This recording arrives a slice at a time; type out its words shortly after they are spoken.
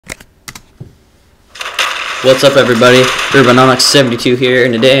What's up, everybody? Urbanomics72 here,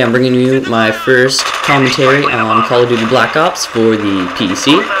 and today I'm bringing you my first commentary on Call of Duty Black Ops for the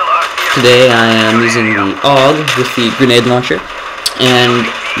PC. Today I am using the AUG with the grenade launcher and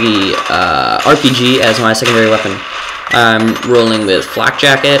the RPG as my secondary weapon. I'm rolling with Flak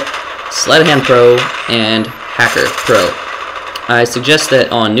Jacket, Sleight of Hand Pro, and Hacker Pro. I suggest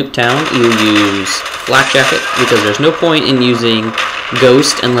that on Nuketown you use Flak Jacket because there's no point in using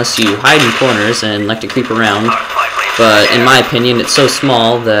Ghost unless you hide in corners and like to creep around. But in my opinion, it's so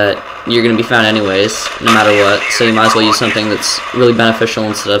small that you're going to be found anyways, no matter what. So you might as well use something that's really beneficial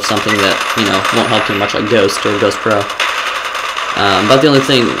instead of something that, you know, won't help too much, like Ghost or Ghost Pro. But the only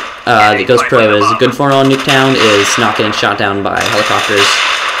thing that Ghost Pro is good for on Nuketown is not getting shot down by helicopters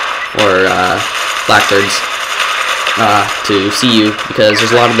or Blackbirds to see you, because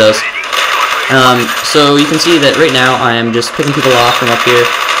there's a lot of those. So you can see that right now I am just picking people off from up here.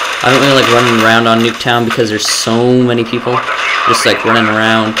 I don't really like running around on Nuketown because there's so many people just like running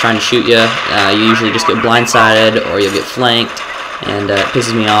around trying to shoot you. You usually just get blindsided or you'll get flanked, and it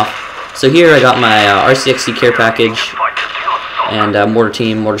pisses me off. So here I got my RCXD care package and mortar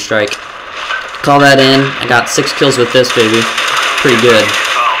team, mortar strike. Call that in. I got 6 kills with this baby. Pretty good.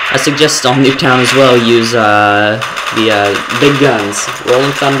 I suggest on Nuketown as well use the big guns,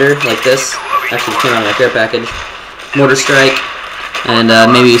 Rolling Thunder like this. Actually came out of my care package. Mortar strike, and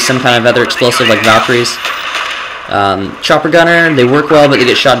maybe some kind of other explosive like Valkyries. Chopper gunner, they work well, but they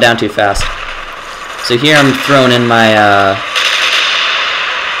get shot down too fast. So here I'm throwing in my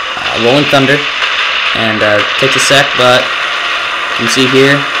Rolling Thunder, and takes a sec, but you can see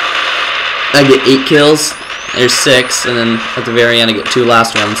here I get 8 kills. There's 6, and then at the very end I get 2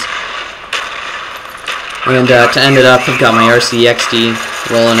 last ones. And to end it up, I've got my RCXD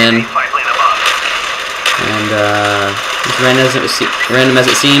rolling in. And as random as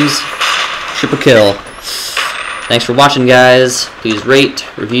it seems, triple kill. Thanks for watching, guys. Please rate,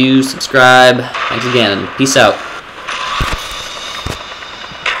 review, subscribe. Thanks again. Peace out.